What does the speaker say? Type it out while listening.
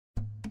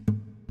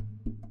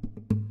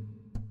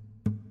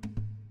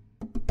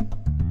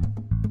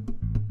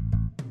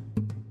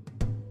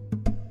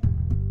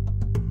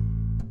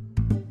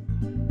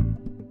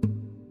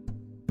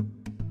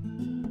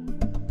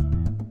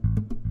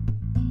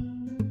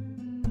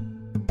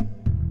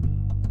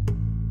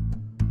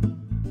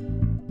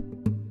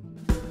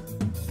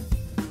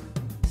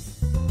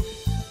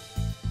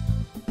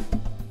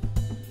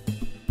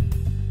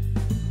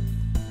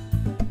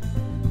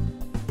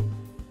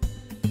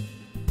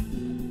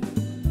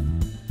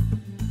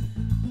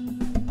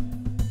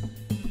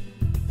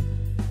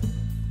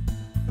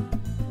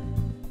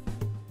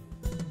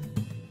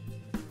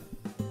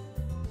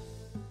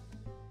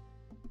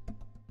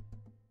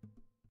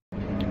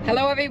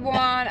Hello everyone,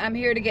 I'm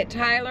here to get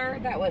Tyler.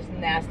 That was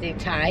nasty,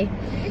 Ty.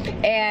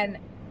 And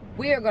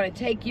we are going to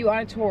take you on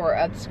a tour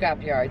of the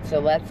scrapyard. So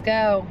let's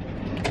go.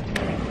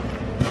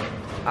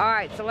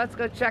 Alright, so let's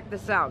go check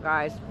this out,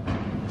 guys.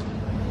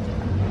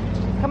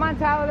 Come on,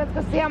 Tyler, let's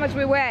go see how much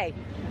we weigh.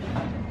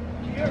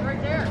 Yeah,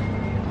 right there.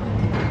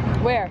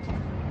 Where?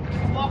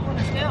 Walk on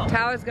the scale.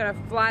 Tyler's going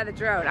to fly the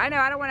drone. I know,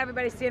 I don't want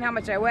everybody seeing how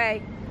much I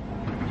weigh.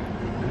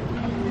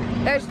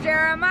 There's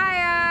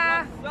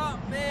Jeremiah. What's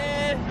up,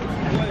 man?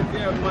 Boy,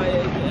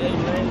 Jeremiah,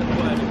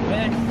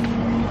 man,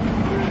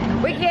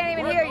 the We can't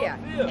even hear you.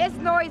 It's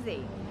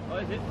noisy. Oh,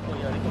 is it? Oh,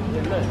 yeah, they can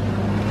hear nothing.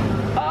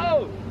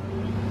 Oh!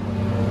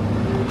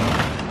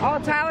 Oh,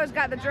 Tyler's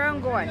got the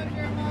drone going.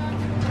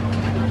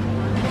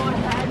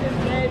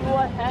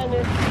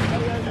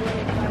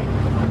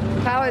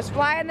 Tyler's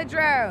flying the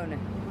drone.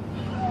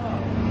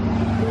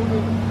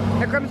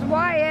 Here comes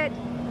Wyatt.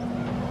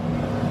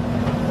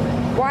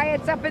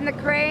 Wyatt's up in the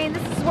crane.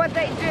 This is what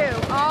they do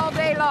all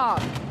day long.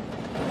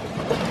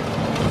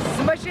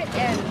 Smush it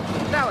and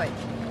throw it.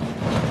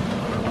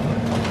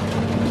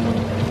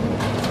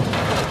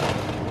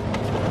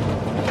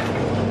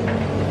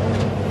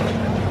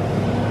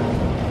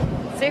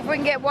 See if we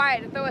can get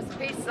Wyatt to throw us a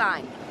peace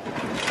sign.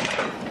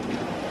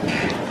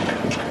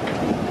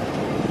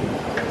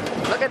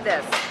 Look at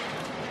this.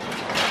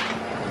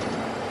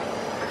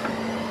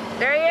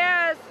 There he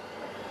is.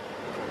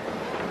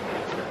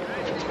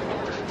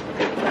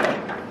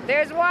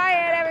 There's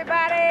Wyatt,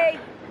 everybody.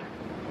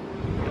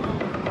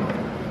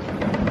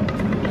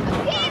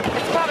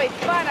 It's probably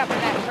fun up in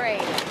that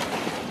crane.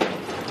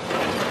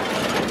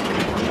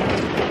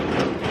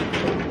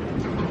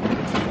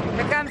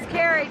 Here comes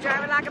Carrie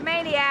driving like a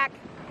maniac.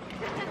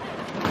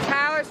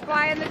 Tyler's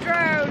flying the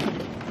drone.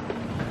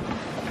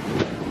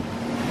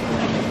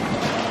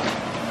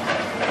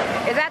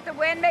 Is that the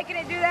wind making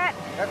it do that?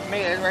 That's me,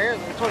 it's right here.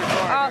 It's 24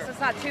 Oh, so it's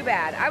not too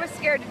bad. I was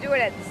scared to do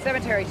it at the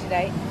cemetery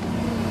today.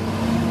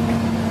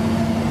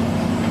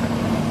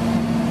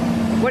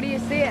 What are you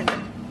seeing?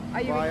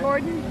 Are you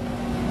recording?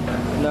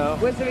 No.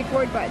 Where's the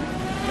record button?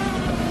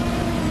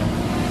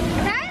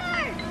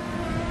 Tyler!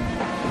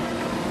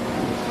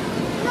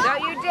 No.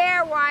 Don't you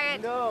dare,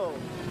 Wyatt. No.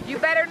 You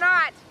better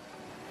not.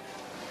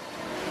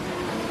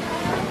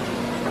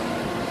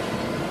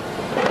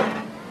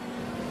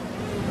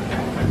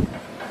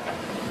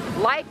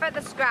 Life at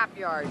the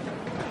scrapyard.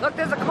 Look,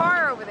 there's a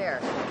car over there.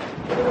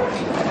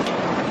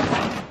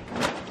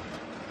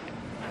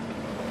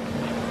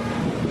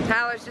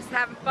 Tyler's just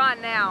having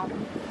fun now.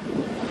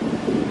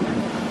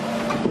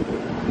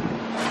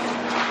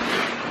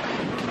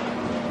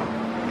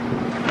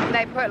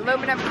 They put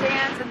aluminum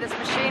cans in this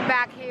machine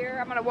back here.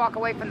 I'm gonna walk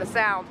away from the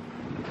sound.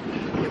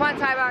 Come on,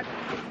 Tyler.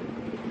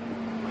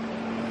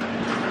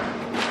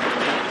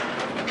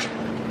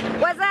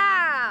 What's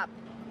up?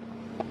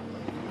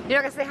 You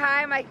not gonna say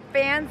hi, my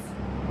fans?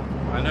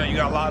 I know you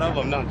got a lot of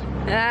them, don't you?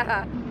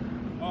 Yeah.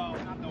 Well,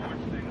 not the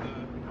orange thing.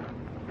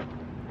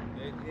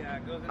 Yeah,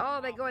 it goes in.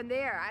 Oh, they go in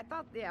there. I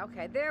thought, yeah,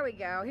 okay, there we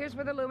go. Here's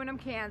where the aluminum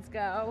cans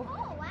go.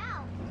 Oh,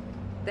 wow.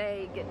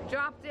 They get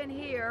dropped in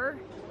here,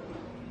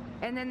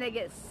 and then they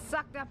get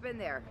sucked up in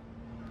there.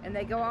 And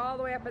they go all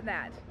the way up in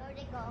that. Where'd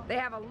they go? They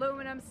have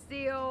aluminum,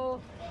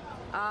 steel,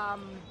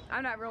 I'm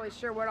not really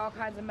sure what all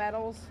kinds of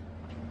metals,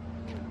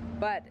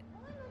 but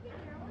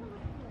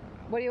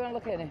what do you want to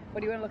look in? What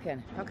do you want to look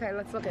in? Okay,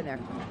 let's look in there.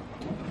 Dang,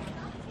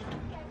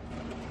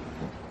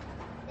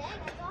 I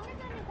thought it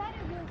was better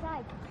to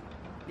inside.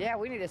 Yeah,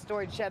 we need a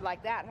storage shed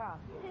like that, huh?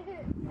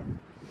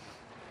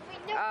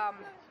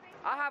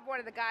 I'll have one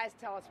of the guys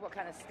tell us what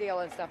kind of steel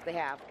and stuff they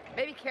have.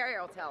 Maybe Carrie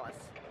will tell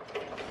us.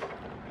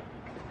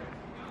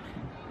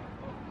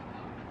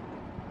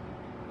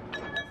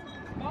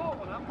 Oh,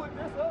 when I'm putting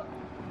this up.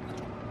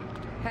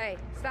 Hey,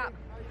 stop.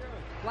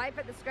 Life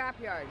at the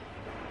scrapyard.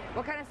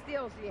 What kind of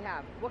steels do you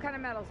have? What kind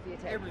of metals do you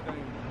take?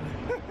 Everything.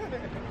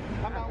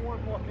 I'm not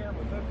one more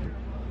cameras.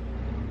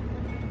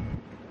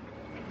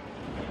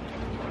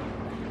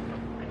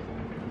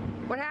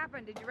 What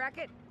happened? Did you wreck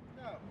it?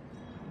 No.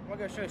 I'm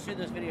gonna go shoot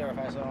this video if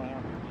I saw it.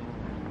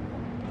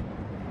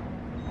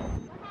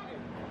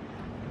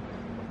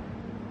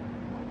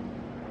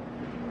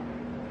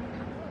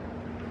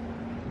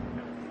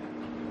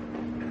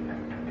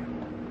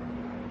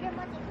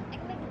 I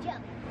can make a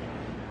jump.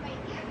 Right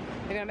here.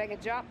 You're gonna make a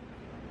jump?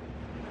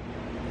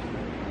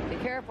 Be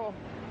careful.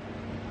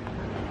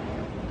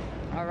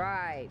 All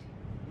right.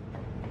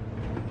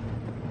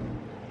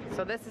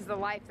 So this is the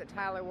life that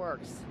Tyler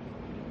works.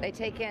 They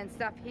take in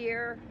stuff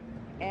here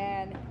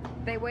and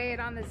they weigh it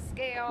on the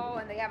scale,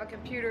 and they have a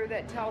computer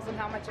that tells them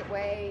how much it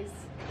weighs.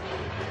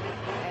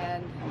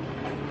 And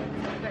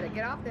you better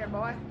get off there,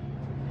 boy.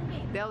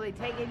 They'll be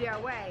taking you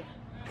away.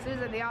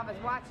 Susan in the office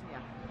watching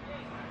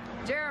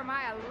you.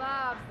 Jeremiah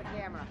loves the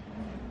camera.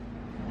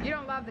 You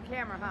don't love the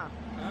camera, huh?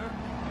 Huh?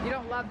 You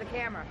don't love the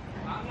camera.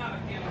 I'm not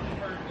a camera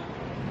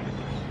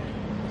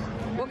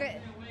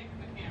person.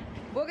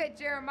 We'll get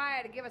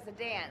Jeremiah to give us a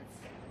dance.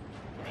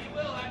 He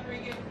will after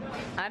he gets done.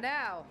 I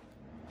know.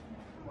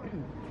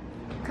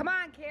 Come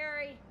on,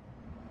 Carrie.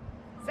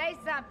 Say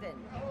something.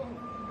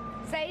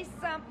 Say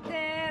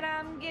something,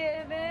 I'm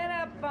giving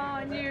up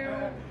on you.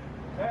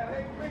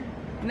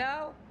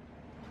 No?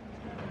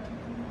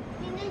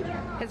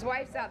 His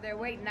wife's out there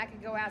waiting. I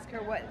could go ask her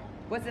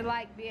what's it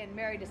like being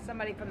married to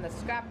somebody from the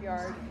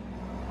scrapyard.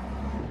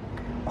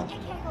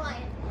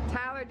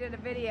 Tyler did a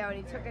video and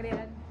he took it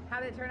in. How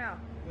did it turn out?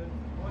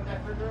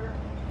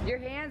 Your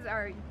hands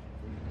are...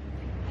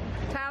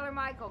 Tyler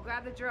Michael,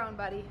 grab the drone,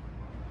 buddy.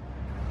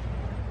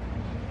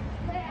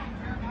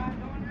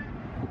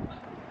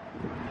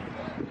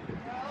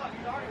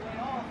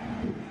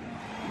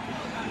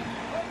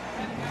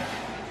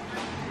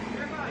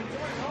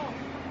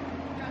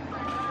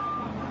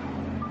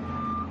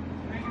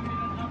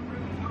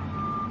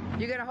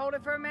 You gonna hold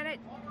it for a minute?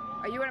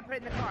 Or you wanna put it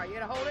in the car? You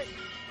gonna hold it?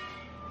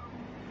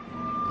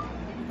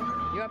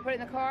 You wanna put it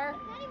in the car?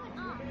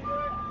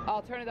 Oh,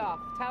 I'll turn it off.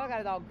 Tyler got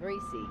it all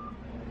greasy.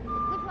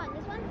 Which one?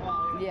 This one?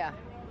 Yeah.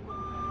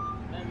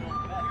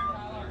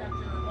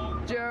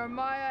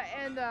 Jeremiah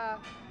and the,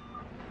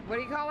 what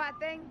do you call that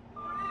thing?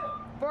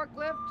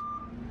 Forklift?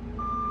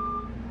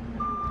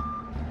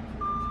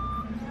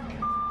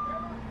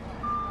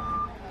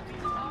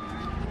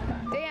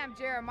 Damn,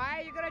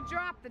 Jeremiah, you're gonna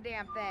drop the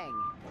damn thing.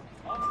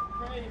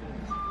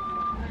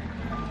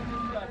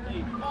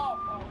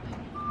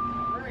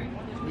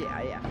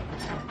 Yeah, yeah.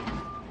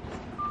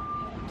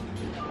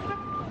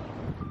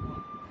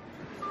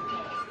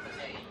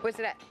 What's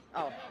it at?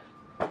 Oh.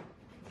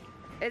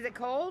 Is it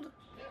cold?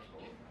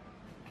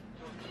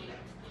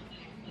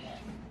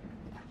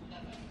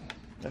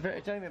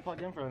 It's only been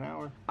plugged in for an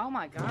hour. Oh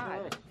my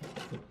God.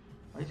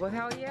 Well,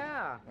 hell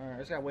yeah.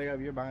 Alright, it's gotta wait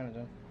over. You're buying it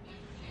though.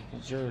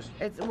 It's yours.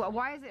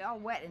 Why is it all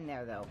wet in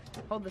there though?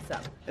 Hold this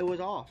up. It was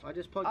off. I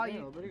just plugged it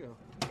in a little bit ago.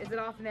 Is it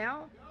off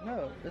now?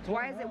 No. It's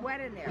Why is it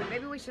wet in there?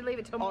 Maybe we should leave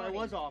it till morning. Oh,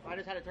 it was off. I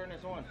just had to turn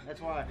this on. That's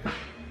why.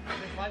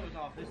 This light was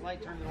off. This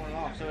light turned it on and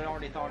off, so it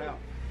already thawed out.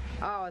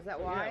 Oh, is that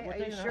why? Yeah,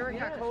 Are you sure it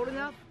got cold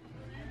enough?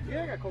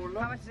 Yeah, it got cold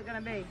enough. How much is it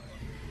gonna be?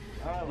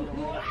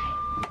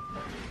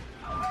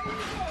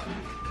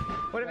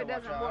 What if it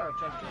doesn't work?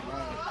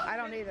 I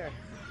don't either.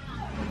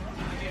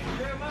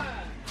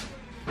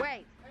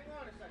 Wait.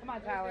 Come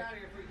on, Tyler.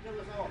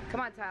 Come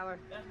on, Tyler.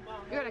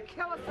 You're gonna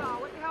kill us all.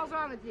 What the hell's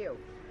wrong with you?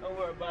 Don't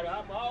worry about it.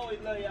 I'm always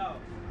love y'all.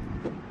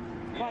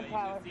 Come on,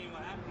 Tyler. You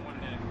what happened one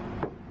day.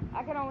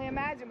 I can only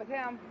imagine with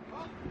him.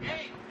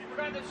 Hey, you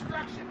forgot the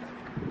instructions.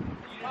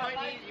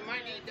 You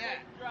might need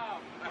that.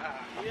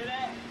 You hear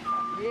that?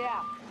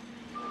 Yeah.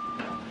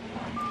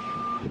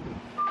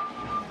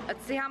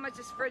 Let's see how much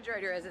this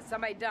refrigerator is that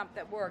somebody dumped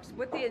that works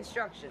with the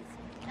instructions.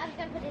 I'm just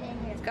gonna put it in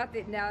here. It's got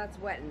the, now it's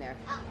wet in there.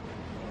 Oh.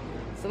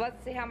 So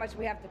let's see how much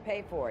we have to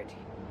pay for it.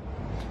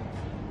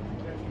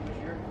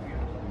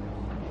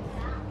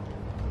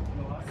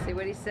 See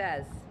what he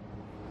says.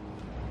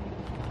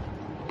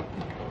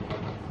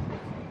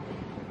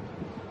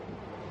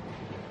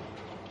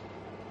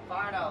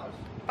 $5.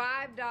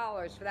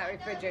 $5 for that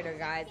refrigerator,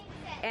 guys.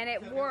 And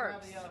it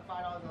works.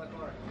 $5 in the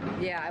car.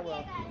 Yeah, I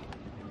will.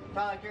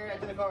 Tyler, carry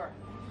that to the car.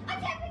 I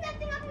can't pick that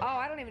thing up. Oh,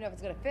 I don't even know if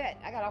it's gonna fit.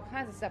 I got all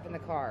kinds of stuff in the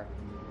car.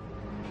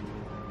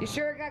 You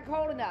sure it got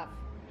cold enough?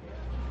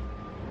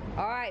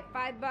 All right,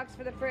 $5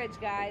 for the fridge,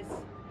 guys.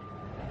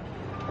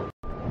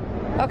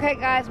 Okay,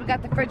 guys, we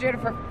got the refrigerator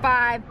for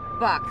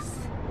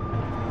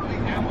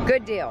 $5.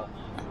 Good deal.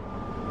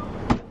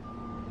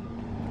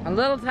 And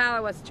little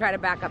Tyler wants to try to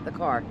back up the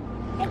car.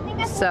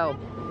 So,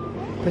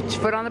 put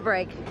your foot on the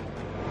brake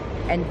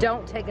and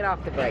don't take it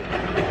off the brake.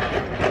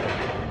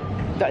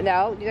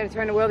 No, you gotta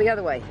turn the wheel the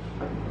other way.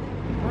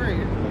 Where are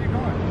you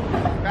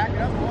going? Back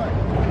it up or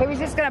what? He was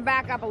just gonna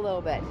back up a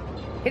little bit.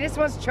 He just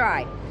wants to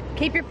try.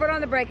 Keep your foot on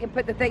the brake and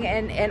put the thing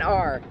in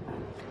R.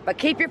 But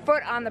keep your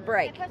foot on the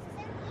brake.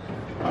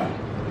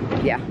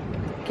 Yeah.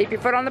 Keep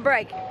your foot on the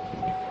brake.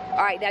 All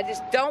right, now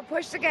just don't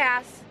push the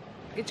gas.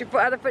 Get your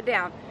other foot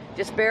down.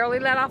 Just barely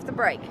let off the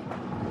brake.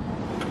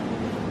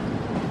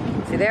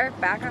 See there?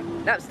 Back up.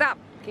 No, stop.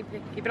 Keep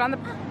it on the...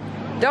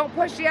 Don't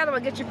push the other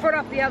one. Get your foot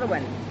off the other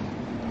one.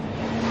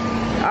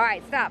 All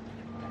right, stop.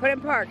 Put it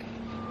in park.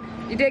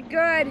 You did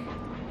good.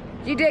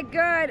 You did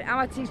good. I'm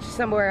going to teach you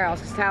somewhere else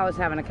because Tyler's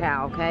having a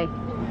cow, okay?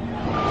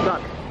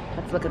 Look.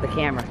 Let's look at the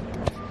camera.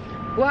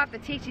 We'll have to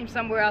teach him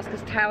somewhere else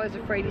because Tyler's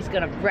afraid he's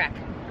going to wreck.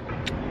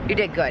 You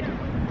did good.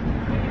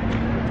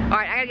 All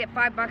right, I got to get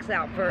 $5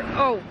 out for...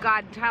 Oh,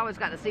 God, Tyler's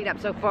got the seat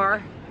up so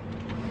far.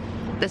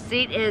 The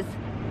seat is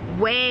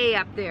way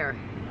up there.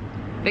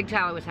 Big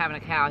Tyler was having a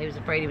cow. He was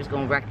afraid he was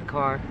going to wreck the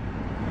car.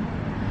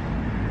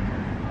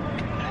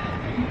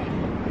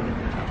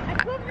 I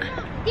proved him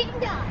wrong. Didn't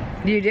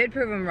die. You did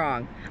prove him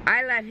wrong.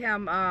 I let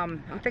him, I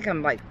think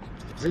I'm like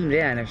zoomed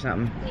in or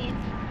something.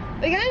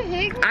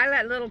 I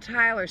let little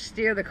Tyler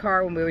steer the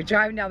car when we were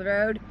driving down the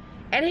road,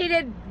 and he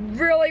did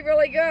really,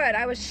 really good.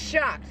 I was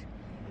shocked.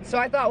 So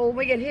I thought, well, when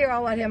we get here,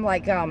 I'll let him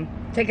like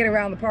take it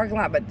around the parking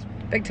lot, but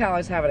Big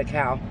Tyler's having a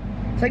cow.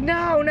 It's like,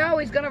 no,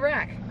 he's gonna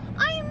wreck.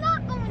 I am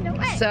not going to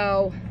wreck.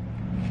 So,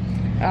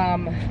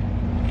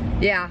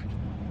 yeah.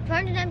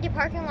 find an empty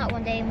parking lot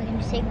one day and we can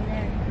just take him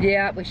there.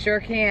 Yeah, we sure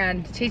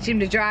can. Teach him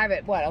to drive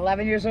at, what,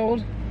 11 years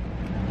old?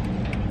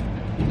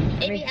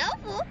 It'd be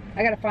helpful.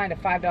 I gotta find a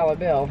 $5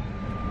 bill.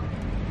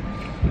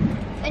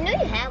 I know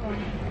you have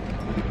one.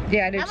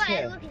 Yeah, I do How about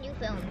I too. look and you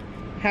film?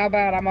 How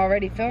about I'm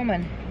already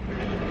filming?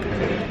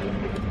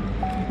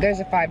 There's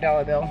a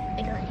 $5 bill.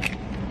 Okay.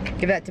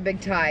 Give that to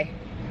Big Ty.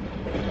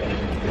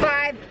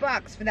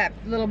 $5 for that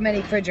little mini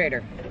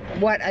refrigerator.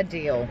 What a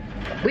deal.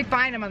 We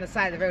find them on the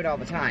side of the road all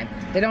the time.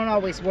 They don't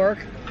always work.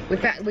 We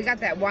got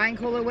that wine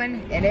cooler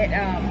one, and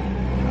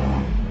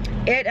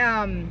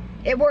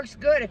it works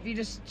good if you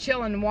just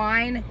chill and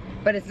wine,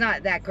 but it's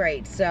not that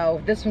great.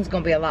 So this one's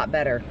gonna be a lot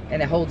better,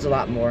 and it holds a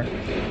lot more.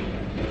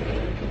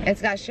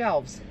 It's got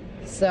shelves.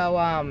 So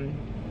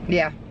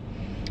yeah.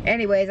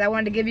 Anyways, I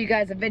wanted to give you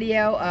guys a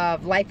video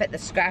of life at the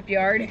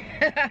scrapyard.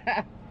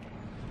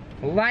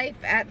 Life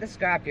at the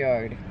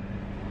scrapyard.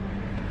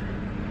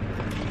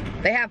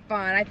 They have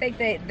fun. I think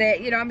they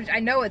you know, I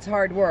know it's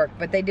hard work,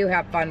 but they do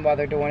have fun while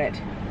they're doing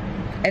it.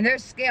 And their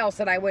scale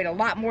said I weighed a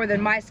lot more than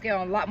my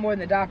scale and a lot more than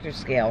the doctor's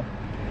scale.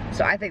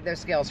 So I think their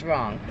scale's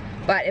wrong.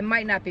 But it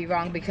might not be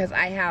wrong because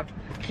I have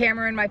a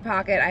camera in my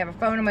pocket, I have a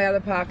phone in my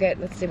other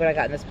pocket. Let's see what I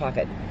got in this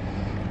pocket.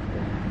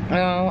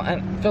 Oh,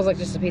 it feels like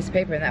just a piece of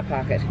paper in that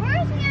pocket.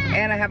 Where's he at?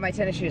 And I have my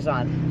tennis shoes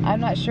on. I'm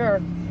not sure.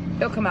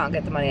 He'll come out and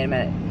get the money in a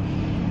minute.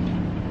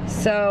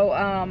 So,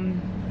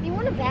 You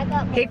want to back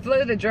up? he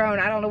flew the drone.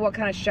 I don't know what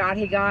kind of shot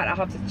he got. I'll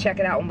have to check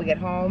it out when we get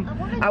home.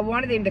 I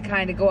wanted him to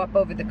kind of go up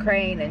over the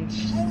crane and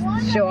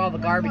show all the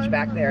garbage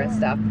back there and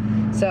stuff.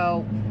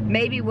 So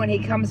maybe when he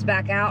comes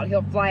back out,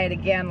 he'll fly it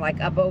again, like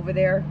up over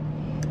there.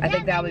 I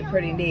think that'll be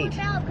pretty neat.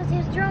 Because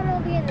his drone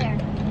won't be in there.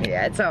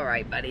 Yeah, it's all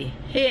right, buddy.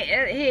 He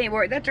ain't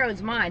worried. That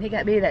drone's mine. He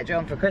got me that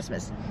drone for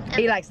Christmas.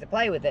 He likes to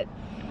play with it.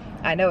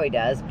 I know he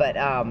does, but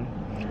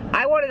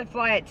I wanted to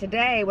fly it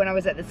today when I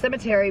was at the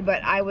cemetery,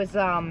 but I was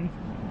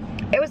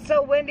it was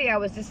so windy I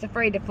was just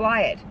afraid to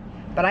fly it.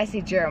 But I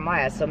see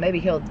Jeremiah, so maybe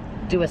he'll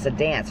do us a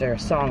dance or a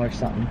song or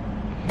something.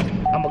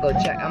 I'm gonna go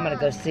check. I'm gonna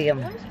go see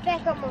him. Let's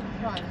back up more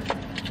fun.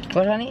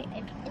 What, honey?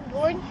 And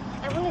Gordon,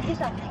 I want to do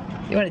something.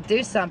 You want to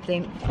do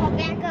something? I'll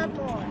back up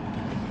more.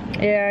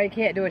 Yeah, you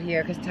can't do it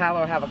here because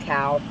Tyler will have a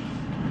cow.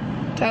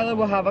 Tyler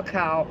will have a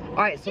cow. All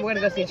right, so we're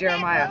gonna go see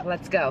Jeremiah.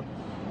 Let's go.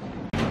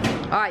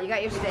 All right, you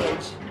got your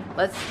stage.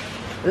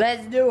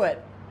 Let's do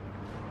it.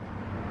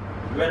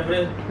 You ready for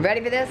this?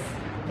 Ready for this?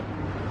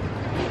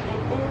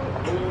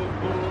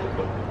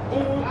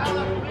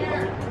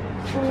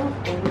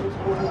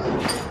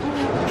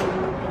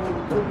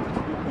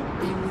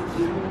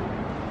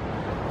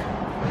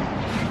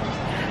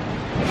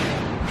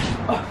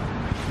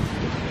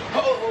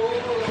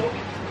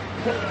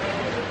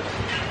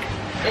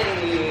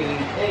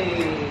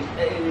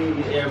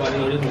 Hey, everybody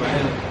know this one right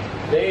here.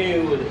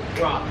 Lean with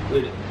it, rock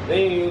with it.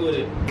 Lean with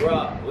it,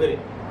 rock with it.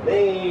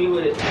 Lean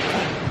with it.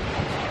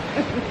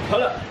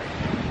 Hold up,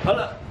 hold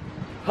up,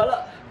 hold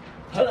up,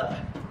 hold up,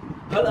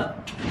 hold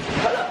up,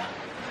 hold up,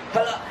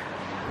 hold up.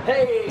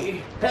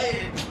 Hey,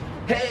 hey,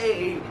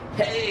 hey,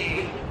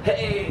 hey,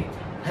 hey,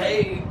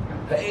 hey,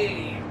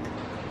 hey.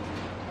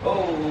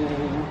 Oh,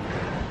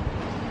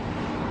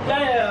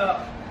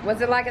 yeah.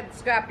 What's it like at the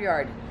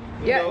scrapyard?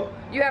 You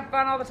You have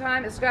fun all the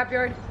time at the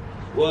scrapyard?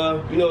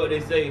 Well, you know what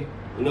they say.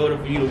 In order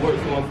for you to work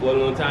someone for a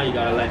long time, you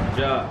gotta like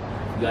the job.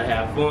 You gotta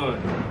have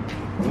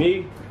fun.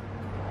 Me,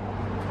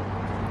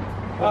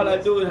 all I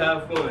do is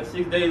have fun.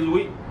 6 days a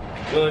week.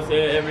 You know what I'm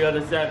saying? Every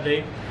other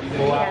Saturday, he's in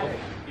trouble.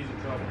 He's in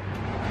trouble.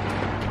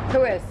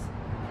 Who is?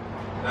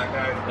 That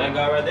guy, That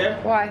guy right there?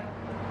 Why?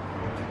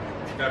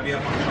 gotta be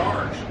up on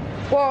charge.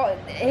 Well,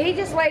 he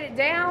just laid it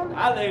down.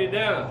 I laid it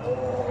down.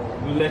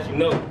 We let you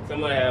know.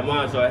 Somebody had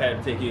mine, so I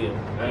had to take it.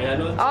 I ain't had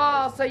no.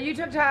 Oh, so you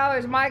took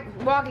Tyler's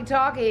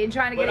walkie-talkie and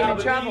trying to get him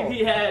in trouble.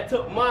 He had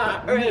took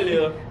mine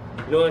earlier.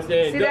 You know what I'm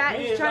saying? See that?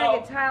 He's trying to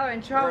get Tyler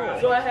in trouble.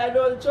 So I had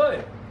no other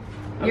choice.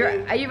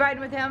 Are you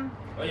riding with him?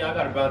 Oh yeah, I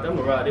got about them. I'm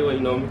gonna ride that way, you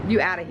know me.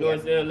 You out of You know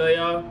what here. I'm saying?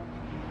 Love y'all.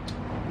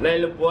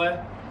 Layla boy,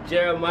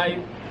 Jeremiah.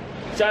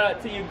 Shout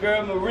out to your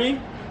girl Marie.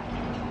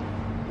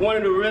 One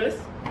of the realest.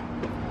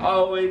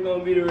 Always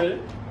gonna be the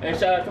realest. And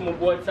shout out to my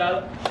boy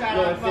Tyler. Shout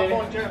out to my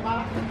boy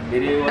Jeremiah.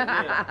 It is what it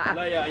is.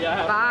 Love y'all. Y'all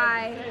have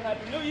Bye. a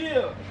happy New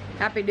Year.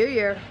 Happy New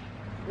Year.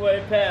 Well,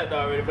 it passed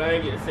already, but I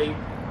ain't get to say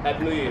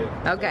Happy New Year.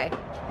 Okay.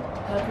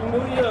 Happy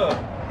New Year.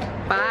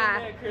 Bye.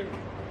 Merry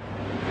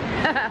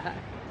Christmas.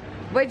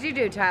 What'd you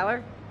do,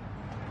 Tyler?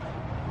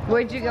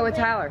 Where'd you go with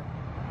Tyler?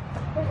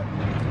 There's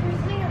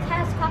a thing that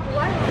has copper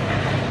wire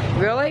on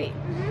it. Really?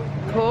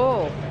 Mm-hmm.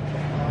 Cool.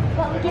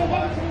 But we can't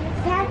get it to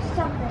attach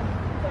something.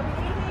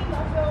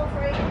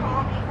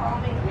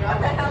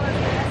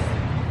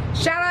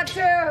 Shout out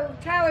to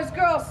Tyler's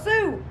girl,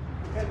 Sue.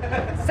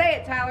 Say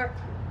it, Tyler.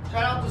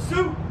 Shout out to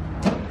Sue.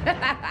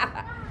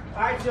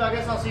 Alright, Sue, I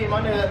guess I'll see you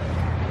Monday.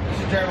 This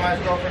is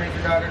Jeremiah's girlfriend and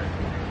your daughter.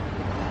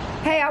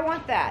 Hey, I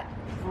want that.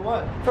 For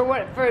what? For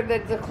what? For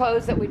the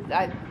clothes that we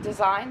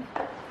designed?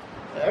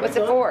 What's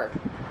it for?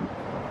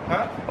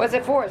 Huh? What's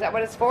it for? Is that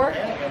what it's for?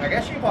 Yeah, I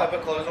guess you can probably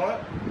put clothes on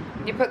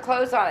it. You put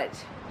clothes on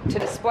it. to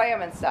display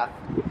them and stuff.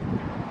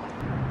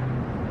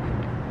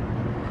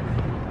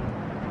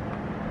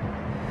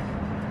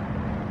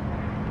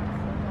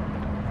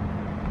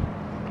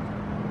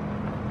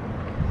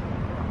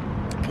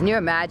 Can you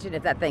imagine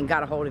if that thing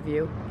got a hold of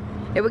you?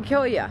 It would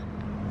kill you.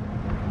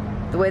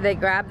 The way they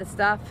grab the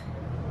stuff,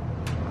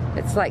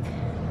 it's like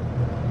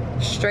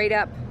straight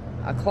up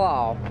a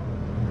claw.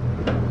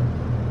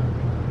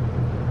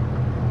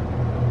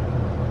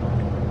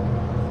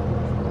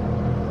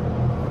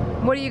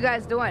 What are you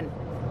guys doing?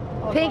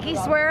 Pinky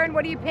swearing?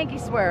 What are you pinky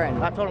swearing?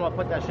 I told him I'll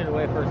put that shit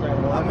away first thing.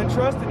 I'm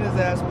entrusting his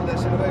ass with that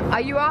shit away. Are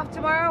you off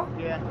tomorrow?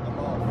 Yeah. I'm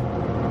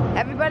off.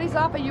 Everybody's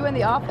off? Are you in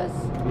the office?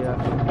 Yeah.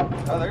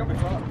 Oh, they're gonna be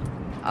fun.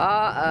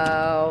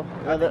 Uh-oh.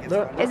 I think it's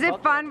fun. Is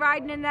it fun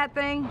riding in that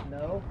thing?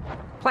 No.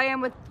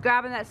 Playing with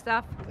grabbing that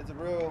stuff? It's a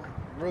real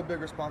big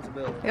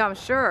responsibility. Yeah, I'm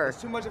sure.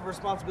 It's too much of a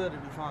responsibility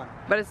to be fun.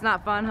 But it's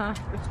not fun, huh?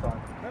 It's fun.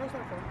 No, it's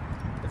not fun.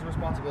 It's a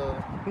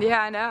responsibility.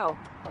 Yeah, I know.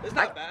 It's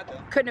not bad though.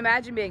 Couldn't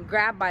imagine being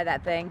grabbed by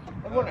that thing.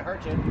 It wouldn't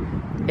hurt you.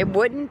 It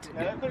wouldn't?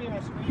 No, it couldn't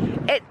even squeeze you.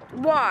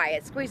 Why?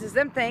 It squeezes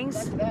them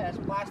things. That's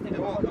plastic. It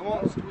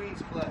won't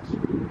squeeze flesh.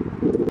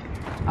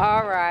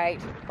 All right.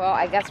 Well,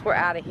 I guess we're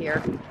out of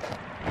here.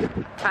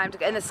 Time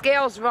to. And the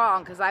scale's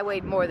wrong because I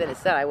weighed more than it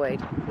said I weighed.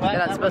 Well,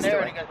 Than I'm supposed to.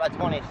 It goes by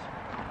 20s.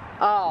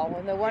 Oh,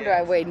 well, no wonder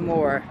I weighed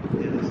more.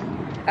 Yes.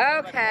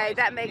 Okay,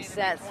 that makes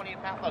sense. 20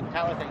 pounds. Look,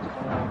 Tyler thinks it's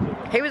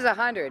around. He was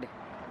 100,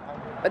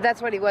 but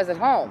that's what he was at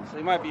home. So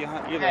he might be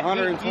either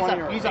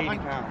 120 or 80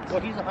 pounds.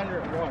 Well, he's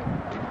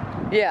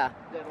 101. Yeah.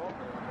 Dead off.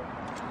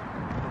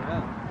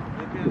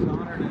 Yeah. If he was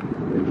 100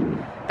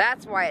 and...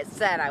 That's why it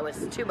said I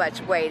was too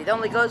much weight. It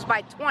only goes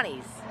by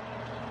 20s.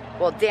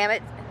 Well, damn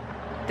it.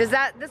 Does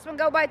this one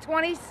go by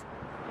 20s?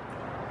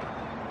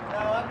 No,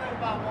 I think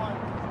about one.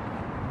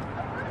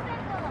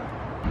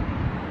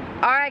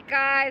 All right,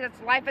 guys, that's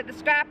life at the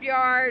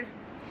scrapyard.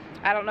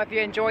 I don't know if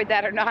you enjoyed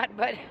that or not,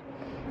 but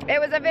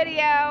it was a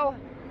video.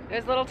 It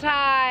was a little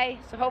Ty,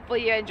 so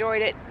hopefully you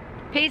enjoyed it.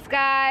 Peace,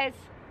 guys.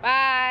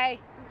 Bye.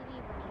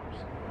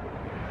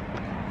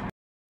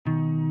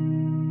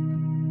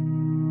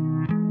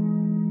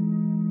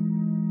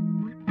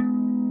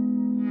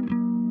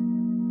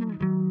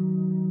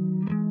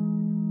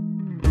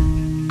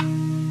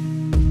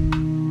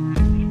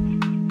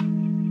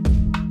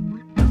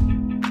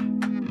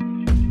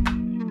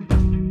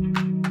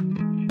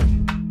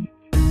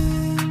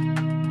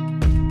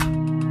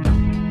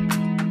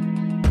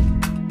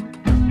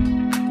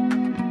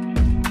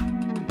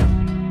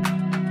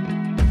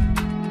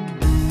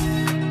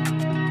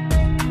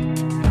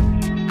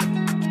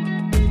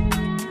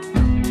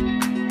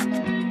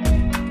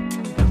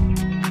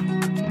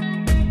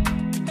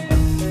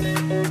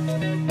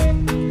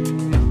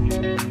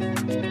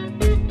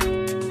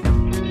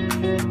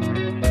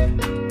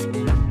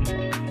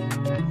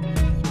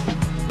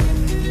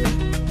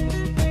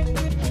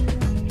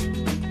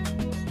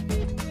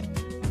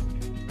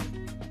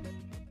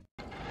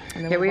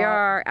 Here we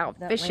are out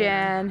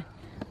fishing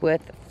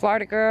with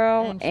Florida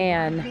Girl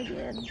and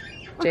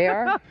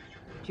JR?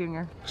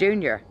 Junior.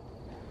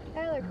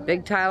 Tyler, come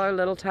Big Tyler,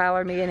 little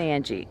Tyler, me and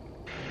Angie.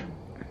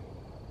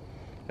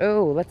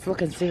 Oh, let's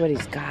look and see what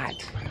he's got.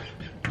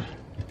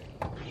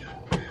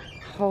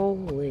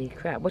 Holy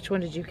crap. Which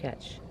one did you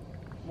catch?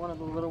 One of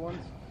the little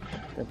ones.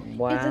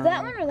 Wow. Is it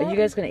that one or that Are you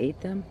guys going to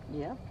eat them?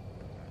 Yeah.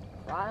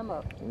 Fry them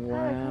up.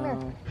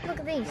 Wow. Look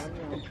at these.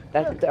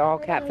 They're all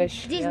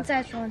catfish? Decent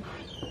sized one.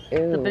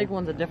 Ew. The big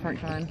one's a different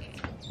kind.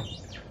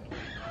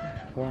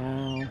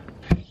 Wow.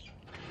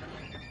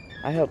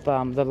 I hope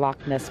the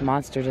Loch Ness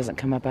Monster doesn't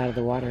come up out of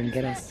the water and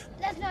get us.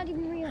 That's not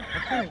even real.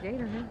 What kind of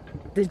gator, huh?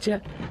 Did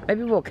you?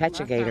 Maybe we'll catch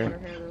a Last time we gator. were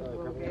here, there was a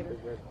little gator.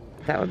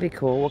 That would be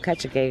cool. We'll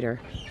catch a gator.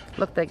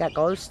 Look, they got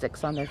glow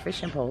sticks on their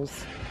fishing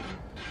poles.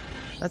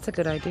 That's a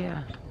good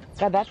idea.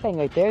 God, that thing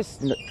right there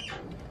is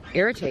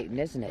irritating,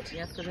 isn't it?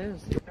 Yes, it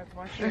is. That's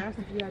why she asked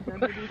if you had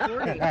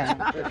WD-40.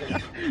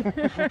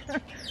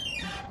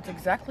 That's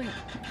exactly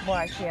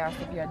why she asked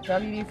if you had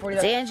WD-40.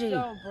 It's Angie.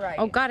 So bright.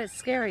 Oh God, it's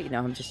scary. No,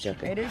 I'm just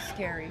joking. It is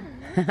scary.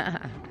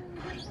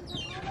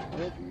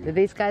 Did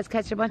these guys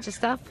catch a bunch of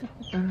stuff?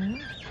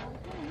 They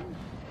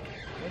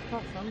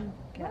caught some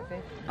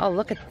catfish. Oh,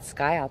 look at the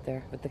sky out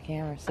there with the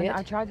camera. See it?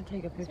 I tried to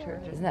take a picture. It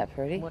just Isn't that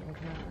pretty? wouldn't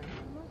come.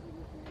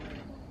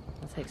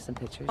 I'll take some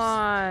pictures.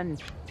 One.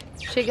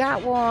 She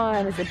got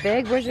one. Is it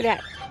big? Where's it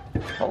at?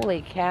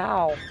 Holy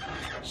cow.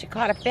 She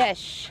caught a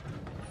fish.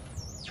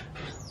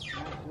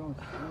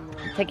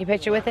 Take a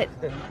picture with it.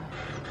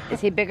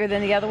 Is he bigger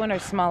than the other one or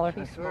smaller?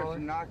 I swear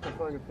she knocked the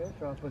fucking fish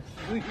off, but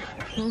sweet.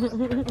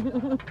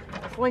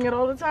 I swing it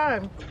all the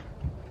time.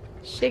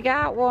 She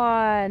got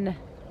one.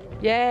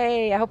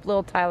 Yay. I hope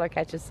little Tyler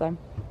catches some.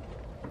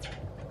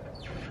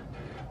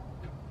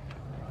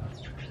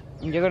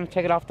 You're going to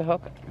take it off the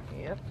hook?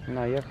 Yep.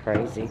 No, you're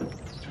crazy.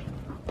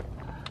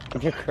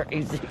 You're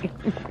crazy.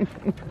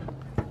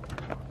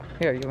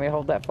 Here, you want me to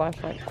hold that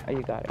flashlight? Oh,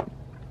 you got it.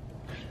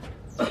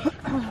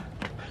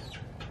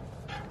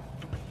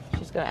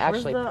 She's going to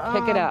actually the,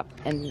 pick it up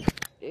and...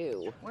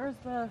 Ew. Where's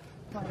the...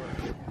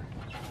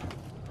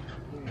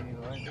 What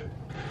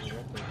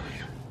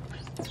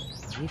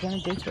are you gonna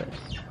do to it?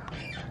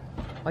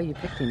 Oh, you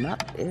picked him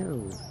up?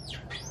 Ew.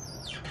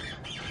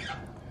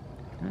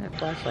 I have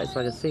flashlights so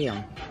I can see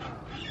him.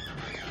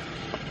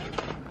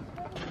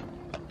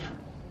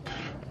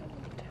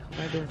 What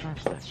do I do with my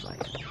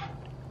flashlight?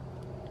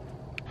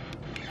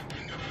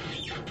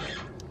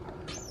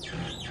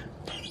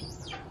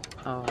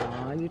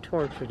 Oh, you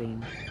tortured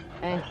him.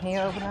 And can you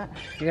open it?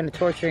 You're gonna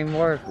torture him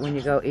more when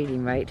you go eat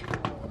him, right?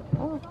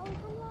 Oh.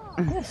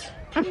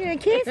 You gonna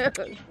kiss?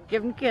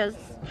 Give him a kiss.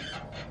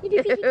 You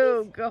do kiss.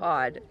 Oh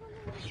God,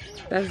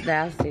 that's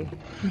nasty.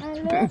 I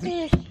love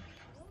fish.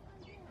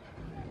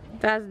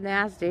 That's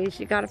nasty.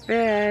 She got a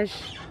fish.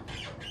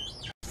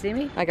 See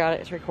me? I got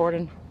it. It's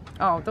recording.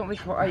 Oh, don't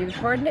record. Are you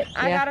recording it?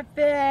 I Yeah. got a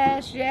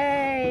fish.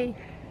 Yay!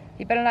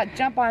 You better not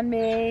jump on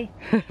me.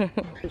 All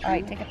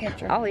right, take a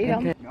picture. I'll eat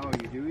them. No,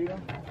 you do eat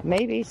them?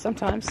 Maybe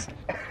sometimes.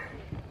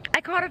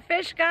 I caught a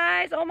fish,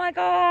 guys. Oh my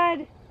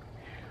God.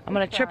 I'm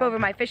gonna trip over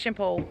my fishing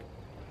pole.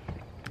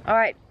 All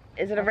right,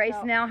 is it a race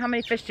now? How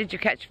many fish did you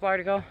catch,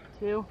 Florida Girl?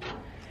 2.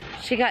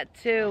 She got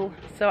 2,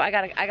 so I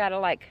gotta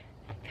like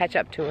catch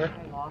up to her.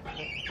 I lost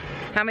it.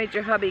 How many did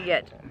your hubby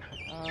get?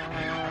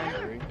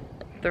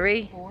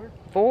 3? 4.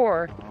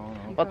 4?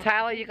 Well,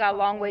 Tyler, you got a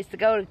long ways to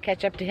go to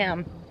catch up to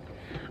him.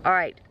 All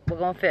right, we're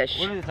gonna fish.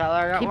 What is it,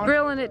 Tyler? I got Keep one.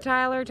 grilling it,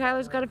 Tyler.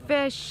 Tyler's got a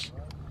fish.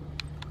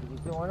 You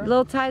still want it?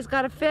 Little Ty's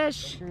got a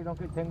fish. Make sure you don't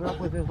get tangled up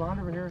with this line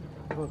over here.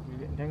 Look, you're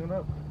getting tangled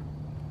up.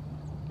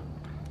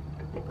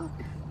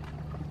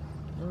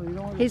 No, you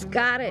don't want to He's get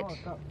got tangled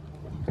it. up.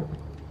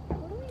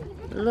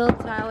 Stop. Little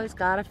Tyler's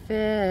got a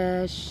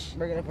fish.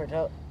 Bring it up for a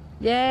tote.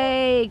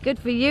 Yay, good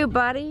for you,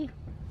 buddy.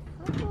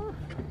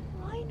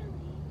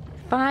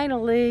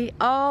 Finally.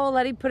 Oh,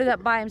 let him put it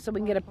up by him so we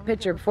can get a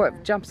picture before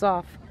it jumps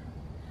off.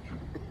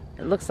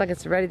 It looks like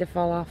it's ready to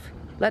fall off.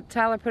 Let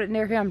Tyler put it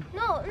near him.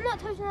 No, I'm not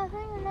touching that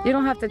thing. You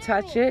don't have to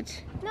touch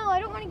it. No, I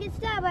don't want to get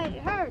stabbed by it.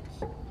 It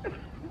hurts.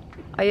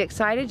 Are you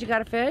excited? You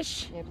got a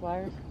fish? You have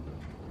pliers?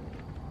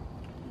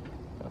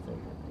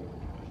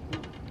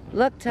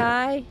 Look,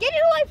 Ty. Get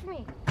it away from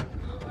me.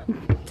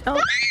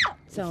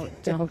 Don't.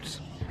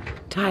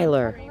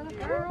 Tyler. I don't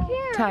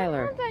care.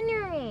 Tyler. I don't want that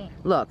near me.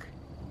 Look.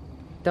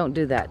 Don't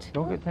do that.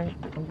 Don't get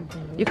tangled. Don't get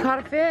tangled. You caught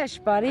a fish,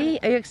 buddy.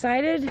 Are you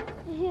excited?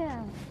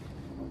 Yeah.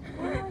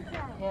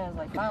 Yeah, it's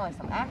like finally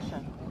some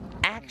action.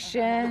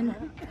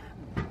 Action.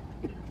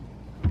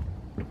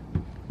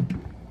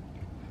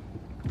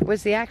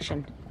 Where's the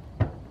action?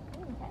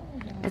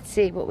 Let's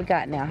see what we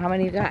got now. How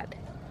many you got?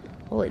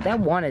 Holy, that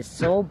one is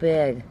so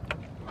big.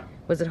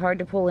 Was it hard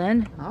to pull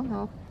in? I don't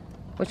know.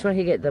 Which one did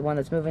he get? The one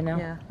that's moving now?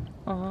 Yeah.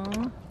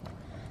 Aw.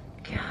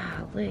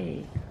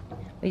 Golly.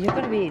 Well, you're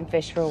going to be eating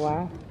fish for a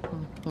while.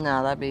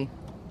 No, that'd be.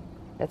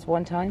 That's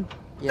one time?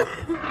 Yep.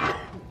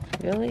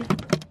 Really?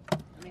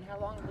 I mean, how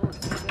long will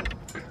it stay good?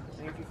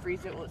 I mean, if you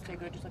freeze it, will it stay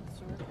good just like the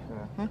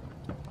sword?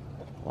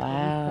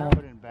 Wow.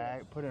 Put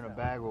in a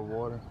bag with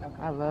water.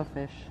 I love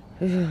fish.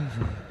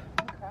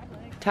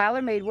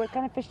 Tyler made, what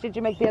kind of fish did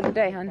you make the other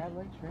day, hon?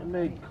 I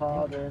made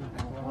cod and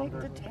I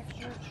like the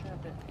texture of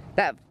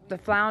shrimp. The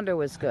flounder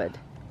was good.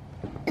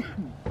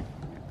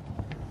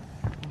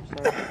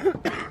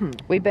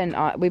 We've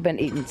been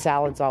eating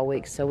salads all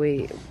week,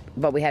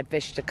 but we had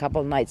fish a couple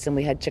of nights and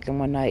we had chicken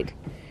one night.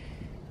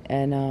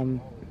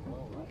 And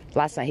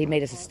last night he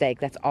made us a steak.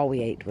 That's all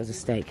we ate was a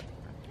steak.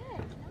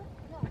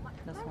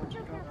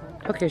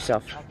 Hook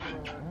yourself.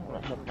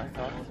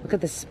 Look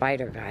at the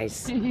spider,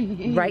 guys.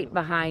 Right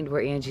behind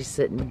where Angie's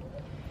sitting.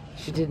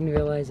 She didn't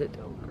realize it.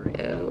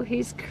 Oh,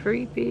 he's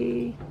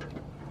creepy.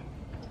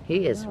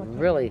 He is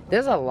really,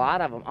 there's a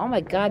lot of them. Oh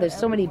my God, there's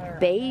so many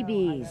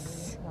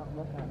babies.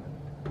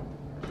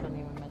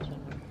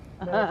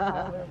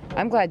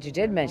 I'm glad you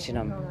did mention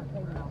them.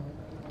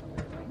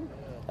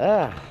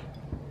 Ugh.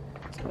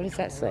 What does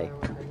that say?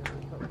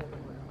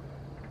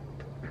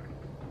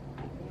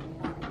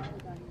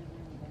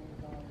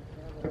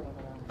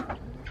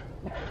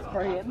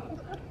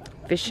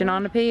 Fishing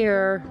on the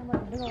pier.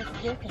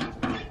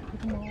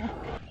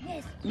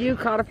 You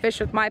caught a fish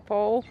with my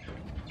pole?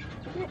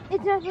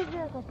 It's not so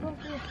good.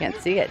 Can't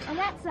see it. On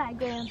that side,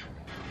 Graham.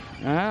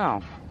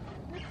 Oh.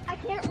 I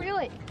can't reel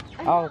it.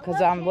 Oh, 'cause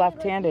I'm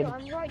left-handed.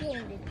 I'm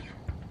right-handed.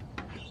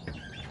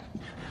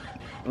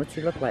 What's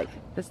he look like?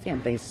 This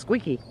damn thing's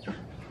squeaky.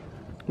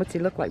 What's he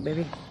look like,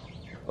 baby?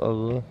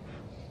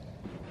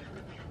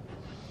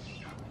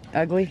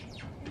 Ugly?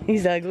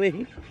 He's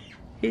ugly.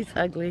 He's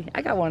ugly.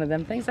 I got one of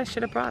them things. I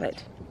should have brought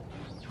it.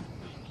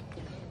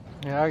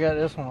 Yeah, I got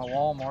this one at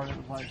Walmart. It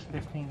was like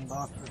 $15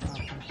 or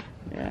something.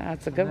 Yeah,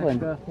 that's a good one.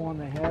 The best one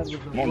they had was the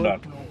One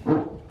duck.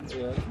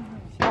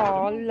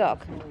 Oh, look.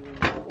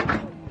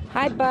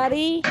 Hi,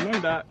 buddy.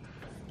 One duck.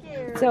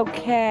 It's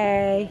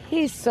okay.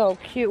 He's so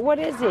cute. What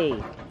is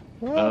he?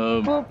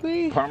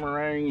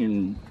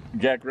 Pomeranian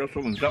and Jack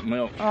Russell and something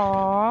else.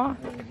 Aw,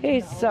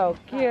 he's so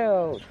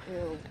cute.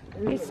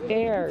 He's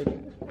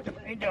scared.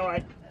 Hey,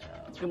 Joey.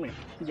 Come here.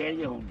 Daddy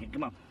will hold you.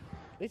 Come on.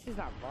 This is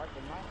not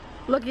barking,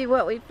 right? Looky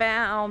what we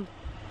found.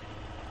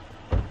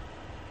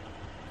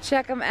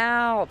 Check them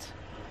out.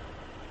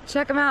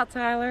 Check him out,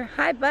 Tyler.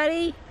 Hi,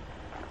 buddy.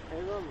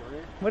 Hang on,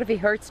 Maria. What if he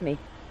hurts me?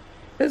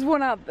 There's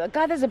one out.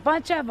 God, there's a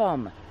bunch of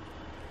them.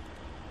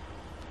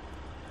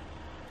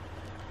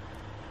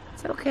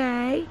 It's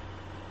okay.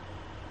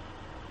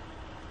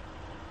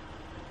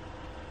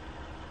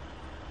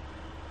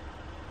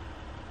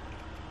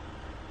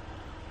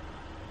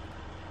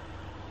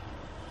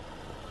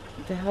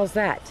 What the hell's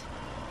that?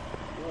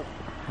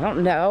 I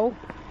don't know.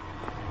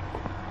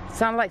 It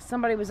sounded like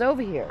somebody was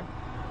over here.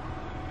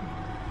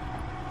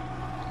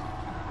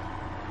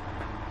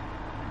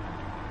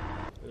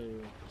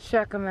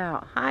 Check him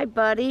out. Hi,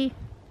 buddy.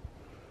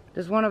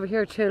 There's one over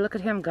here too. Look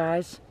at him,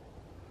 guys.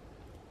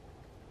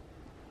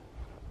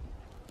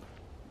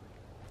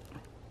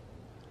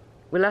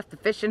 We left the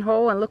fishing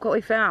hole and look what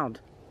we found.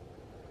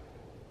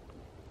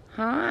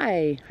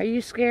 Hi. Are you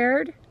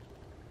scared?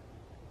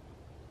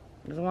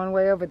 There's one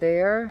way over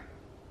there.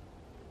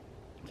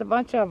 It's a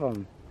bunch of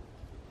them.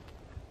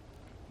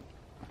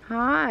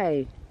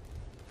 Hi.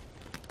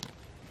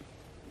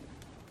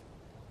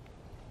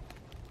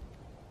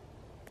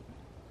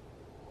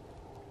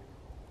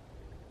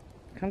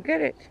 Come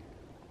get it.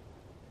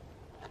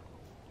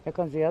 Here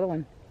comes the other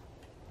one.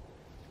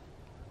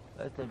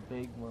 That's a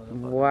big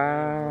one.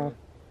 Wow.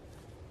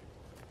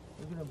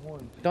 Look at them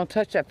horns. Don't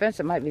touch that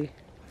fence. It might be.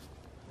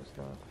 It's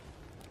not.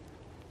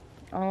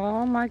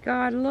 Oh my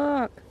God,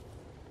 look.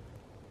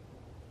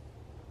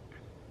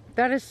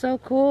 That is so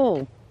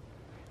cool.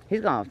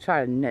 He's gonna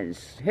try to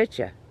hit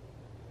you.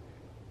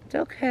 It's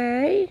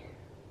okay.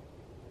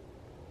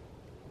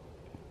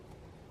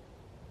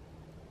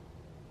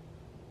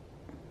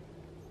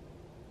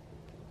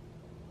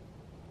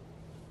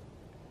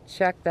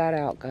 Check that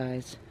out,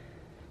 guys.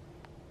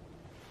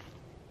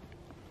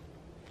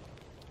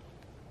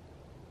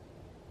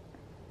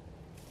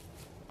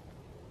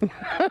 It's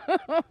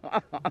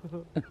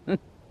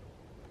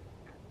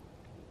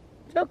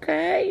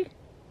okay.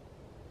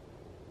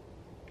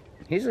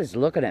 He's just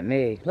looking at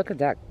me. Look at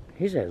that.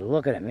 He's just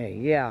looking at me.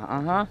 Yeah,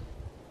 uh-huh.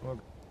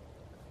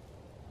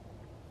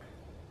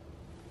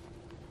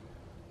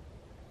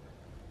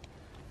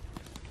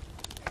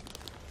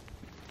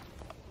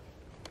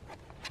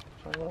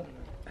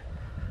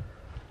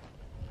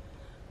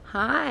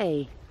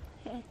 Hi.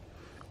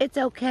 It's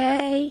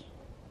okay.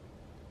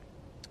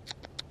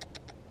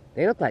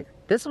 They look like,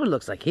 this one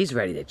looks like he's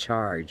ready to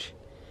charge.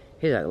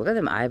 He's like, look at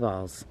them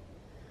eyeballs.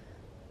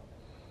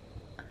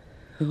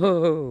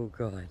 Oh,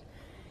 God.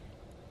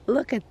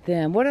 Look at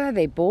them. What are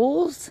they,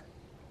 bulls?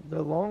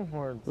 The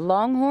Longhorns.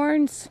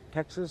 Longhorns?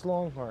 Texas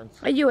Longhorns.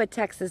 Are you a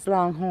Texas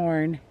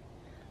Longhorn?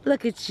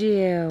 Look at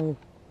you.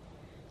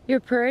 You're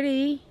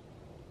pretty.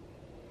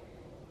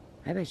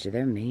 I bet you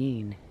they're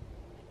mean.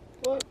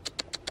 What?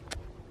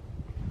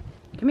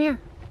 Come here.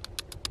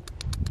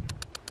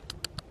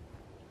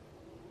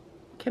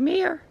 Come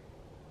here.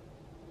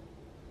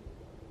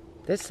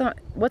 There's some,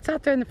 what's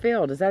out there in the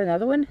field? Is that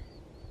another one?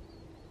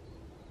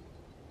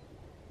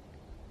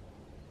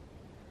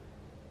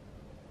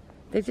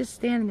 They're just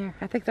standing there.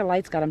 I think the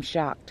lights got them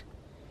shocked.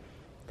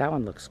 That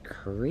one looks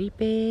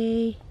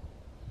creepy.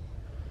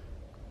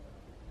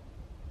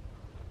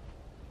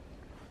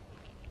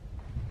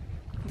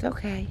 It's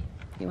okay.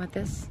 You want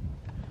this?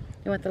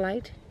 You want the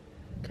light?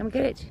 Come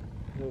get it.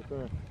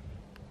 Okay.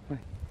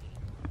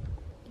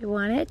 You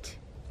want it?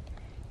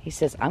 He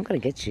says, I'm gonna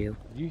get you.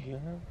 You hear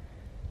him?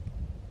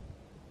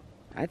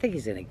 I think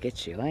he's gonna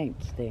get you. I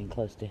ain't staying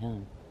close to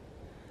him.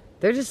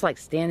 They're just like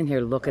standing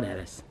here looking at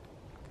us.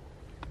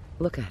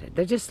 Look at it.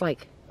 They're just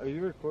like... Are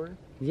you recording?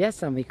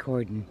 Yes, I'm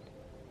recording.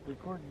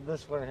 Record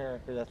this one here,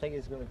 because I think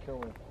he's going to kill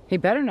me. He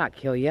better not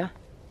kill you.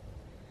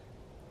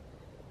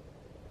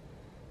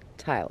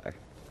 Tyler.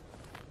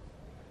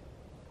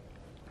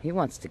 He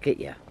wants to get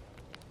you.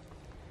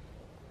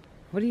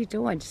 What are you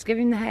doing? Just give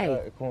him the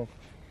hay. Come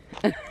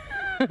on.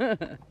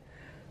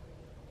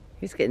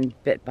 He's getting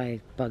bit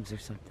by bugs or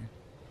something.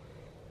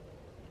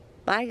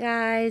 Bye,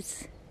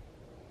 guys.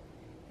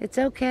 It's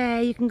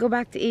okay. You can go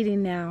back to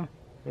eating now.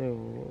 I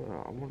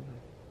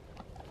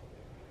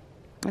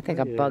think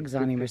a bug's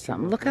on him or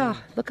something. Look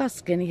how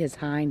skinny his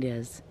hind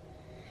is.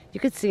 You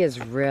could see his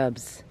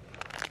ribs.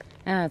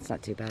 Ah, it's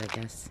not too bad, I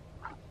guess.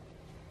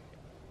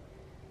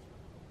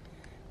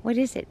 What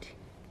is it?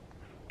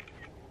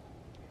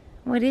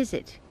 What is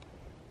it?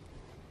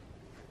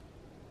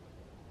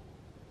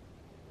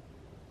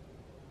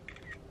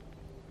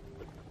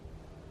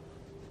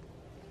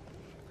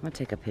 I'm gonna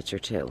take a picture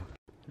too.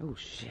 Oh,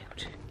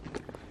 shoot.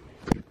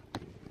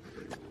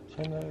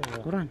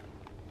 Hold on.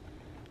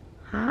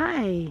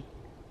 Hi.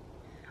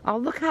 Oh,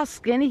 look how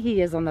skinny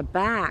he is on the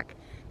back.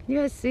 Can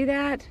you guys see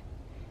that?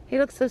 He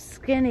looks so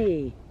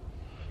skinny.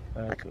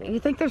 Like, you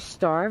think they're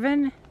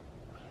starving?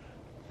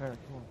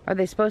 Are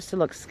they supposed to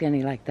look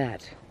skinny like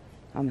that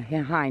on the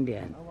hind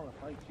end? I want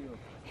to fight you.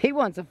 He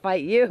wants to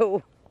fight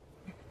you.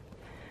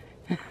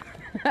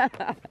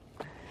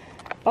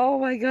 Oh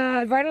my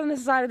God, right on the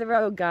side of the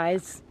road,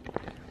 guys.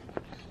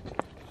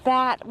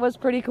 That was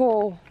pretty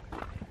cool.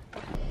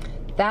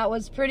 That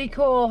was pretty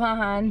cool, huh,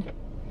 hon?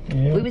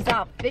 Yeah. We was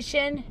out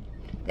fishing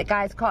The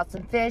guys caught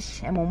some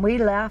fish, and when we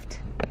left,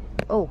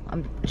 oh,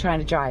 I'm trying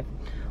to drive.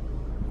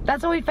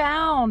 That's what we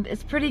found.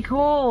 It's pretty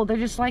cool. They're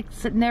just like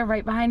sitting there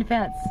right behind the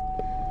fence.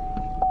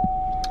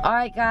 All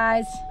right,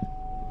 guys.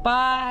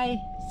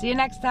 Bye. See you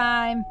next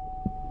time.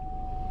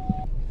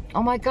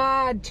 Oh my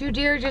God, 2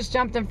 deer just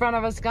jumped in front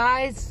of us,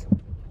 guys.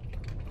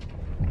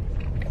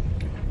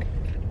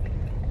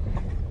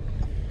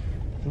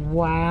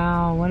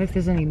 Wow, I wonder if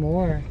there's any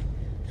more.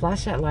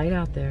 Flash that light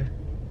out there.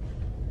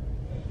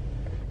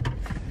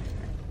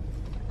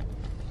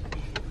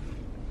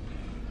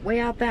 Way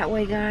out that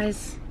way,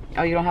 guys.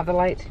 Oh, you don't have the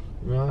light?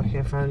 No, I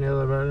can't find the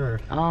other burner.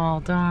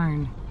 Oh,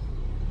 darn.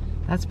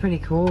 That's pretty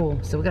cool.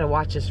 So we gotta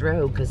watch this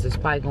road because there's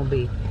probably gonna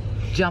be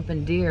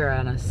jumping deer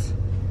on us.